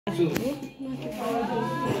So, I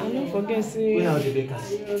don't forget see. Where are the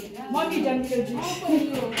bakers?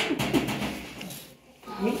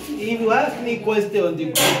 If you ask me question on the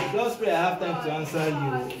group, just pray I have time to answer you.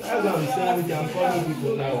 That's what I'm saying. We can follow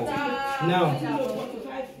people now. Now.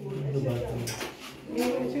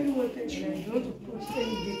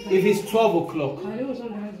 If it's 12 o'clock,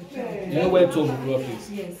 you know where 12 o'clock is?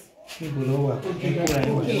 Yes. People know what.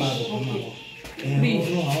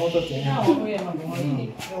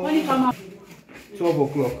 12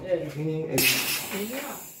 o'clock.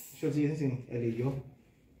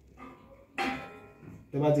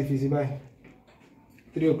 If it's by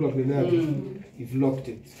 3 o'clock, you've locked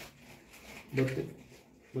it.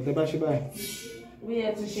 But the Bashibai,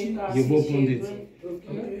 you've opened it.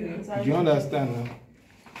 Do you understand now?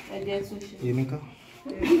 Yemika?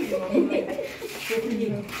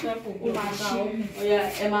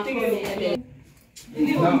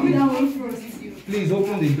 Now, please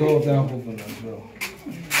open the door of that oven as well.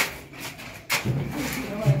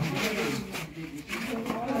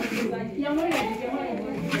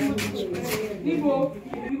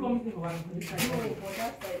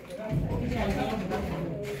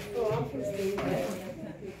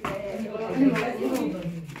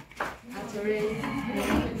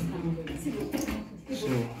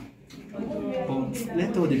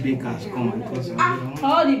 Let all the bakers come because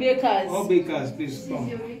all the bakers. All bakers, please come.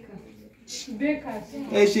 Bakers.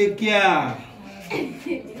 Hey, Shekia.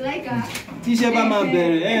 Like a T-shirt man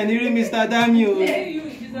berry. Hey, Niri Mr. Daniel.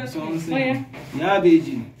 Something. Yeah,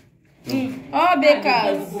 baby. All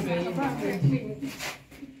bakers.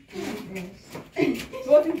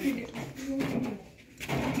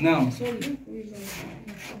 Now,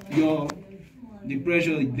 the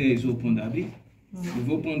pressure there is opened, Abby.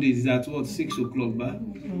 We've opened it. Is at what, 6 o'clock back?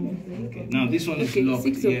 Okay. Now this one is locked.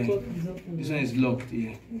 6 here. o'clock. This one is locked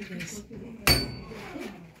here.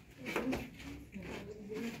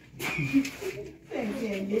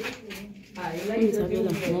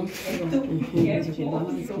 Yes.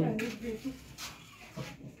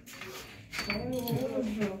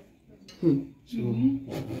 So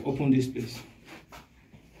open this place.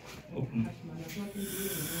 Open.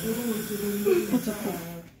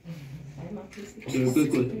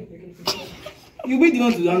 Good. You be the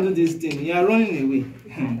one to handle this thing. You are running away.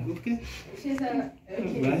 Okay?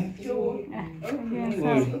 Right?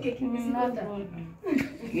 okay, can we see that?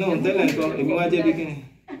 No, tell them come. If you want to begin.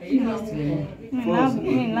 First.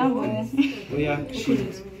 Oh yeah,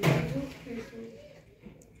 shit.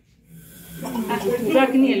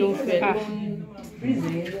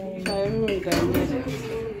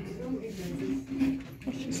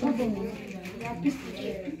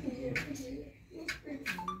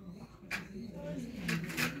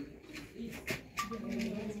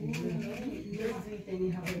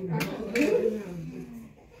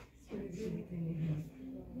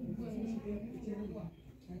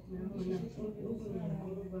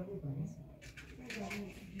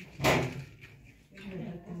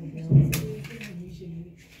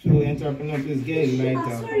 So entrepreneur, please get it light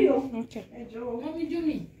out. Sorry, okay. Mommy, do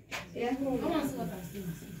me. Yeah.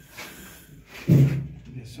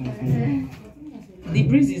 There's something. The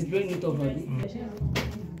breeze is blowing it over.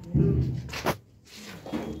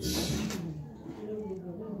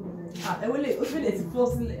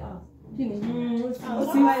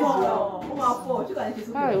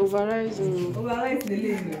 Overrise.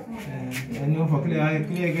 And no for clear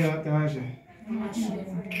get out.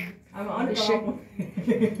 I'm on the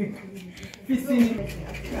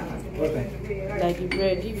Like the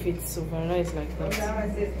bread, if it's overrise like that.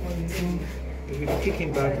 If you kick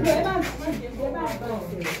him back.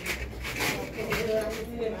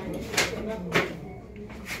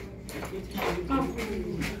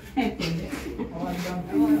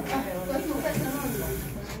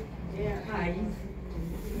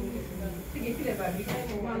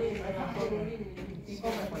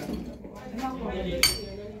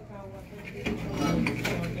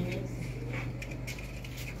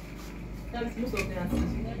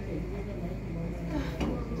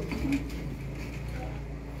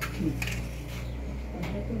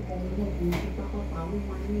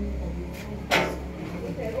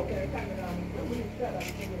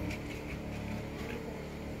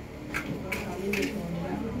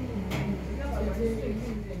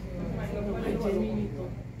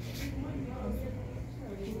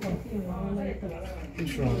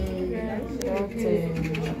 What's wrong?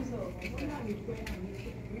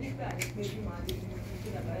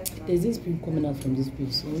 There's this spring coming out from this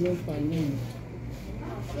piece. So no fine.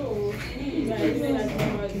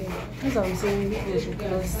 As I'm saying, they should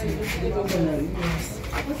close it.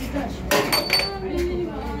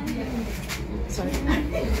 Sorry.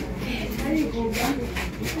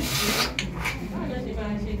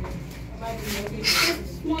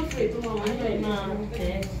 Small tray to mama.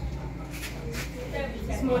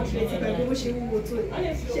 Small tray.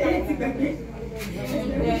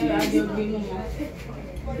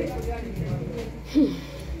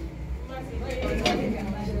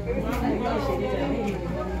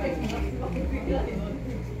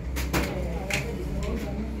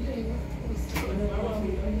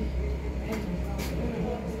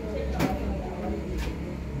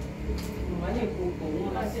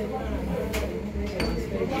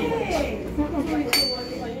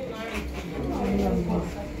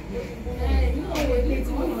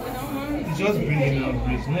 It's just bringing out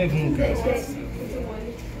breeze, not even gas.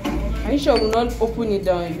 Are you sure we'll not open it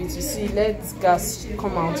down a bit to see? Let gas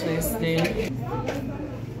come out first then.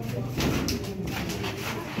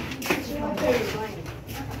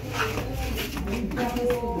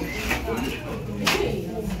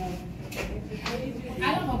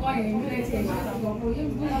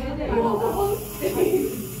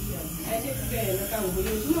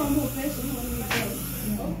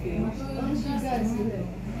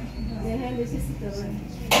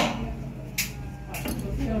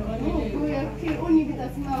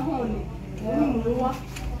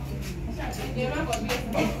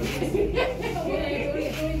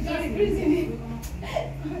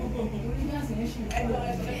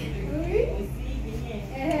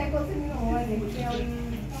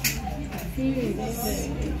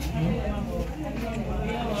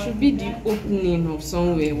 Should be the opening of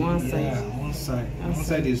somewhere, one side. Yeah, one side. One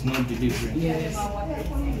side is not delivering. Yes.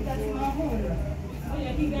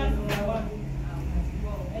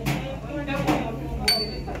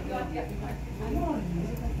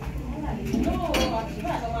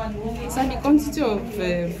 So the quantity of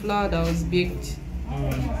flour that was baked,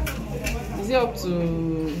 is it up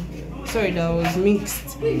to, sorry, that was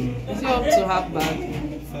mixed, is it up to half bag?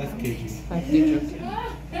 5 kg. 5 kg, okay.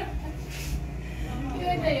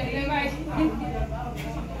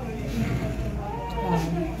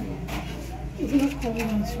 It's not covered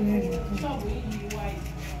on swearing.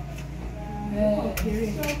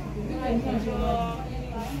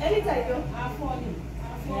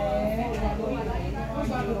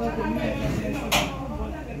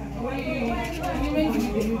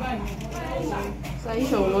 So are you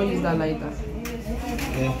sure we'll not use that lighter?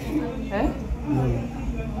 Yeah. Eh? No.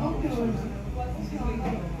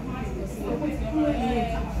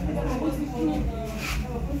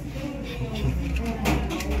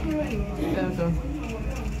 Well done.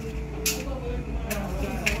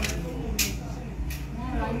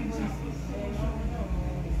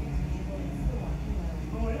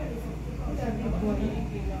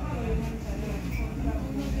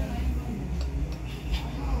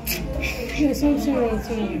 Yeah, something wrong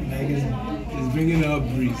too. Like it's bringing out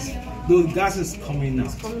breeze. Though gas is coming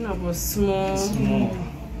out. Coming up was small. Small.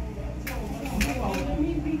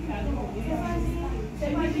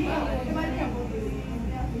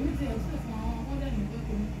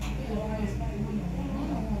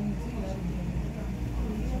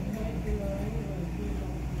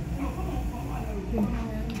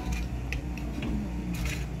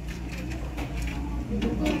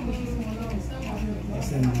 This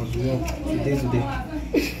thing must work today.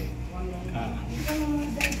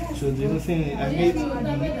 So the other thing I made,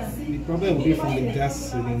 the problem will be from the gas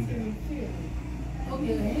cylinder. Something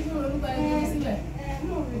is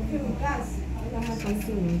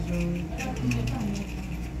wrong.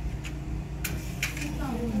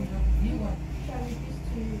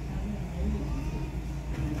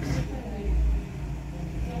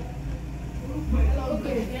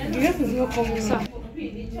 The rest is not covered. Sir.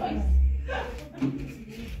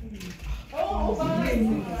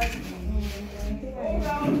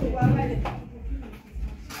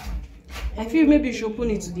 I feel maybe you should open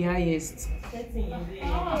it to the highest.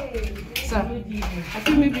 Sir, I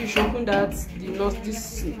feel maybe you should open that, the not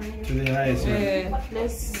this. To the highest. Yeah.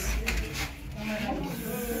 Let's.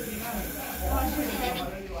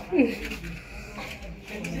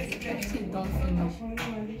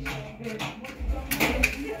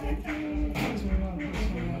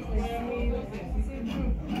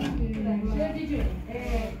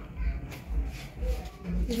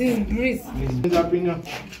 This is breeze. His opinion.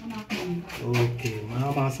 Okay,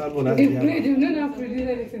 Mama Sabo, that's The the breeze, other. you don't have to do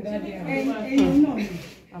anything that day.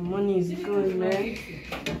 Our money is going, man.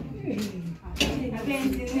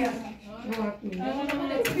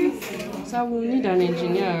 So we need an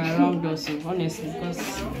engineer around us, honestly,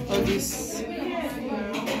 because all this.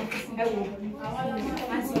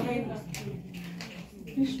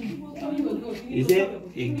 Is there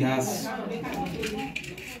a gas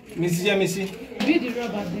Missy. Be the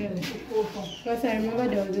rubber there. Because I remember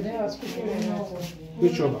there was a day I was cooking with her.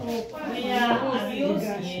 Which rubber?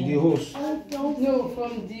 The hose. No,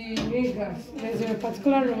 from the main gas. There's a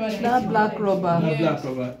particular rubber. That black rubber. Not black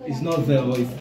rubber. It's not velvet.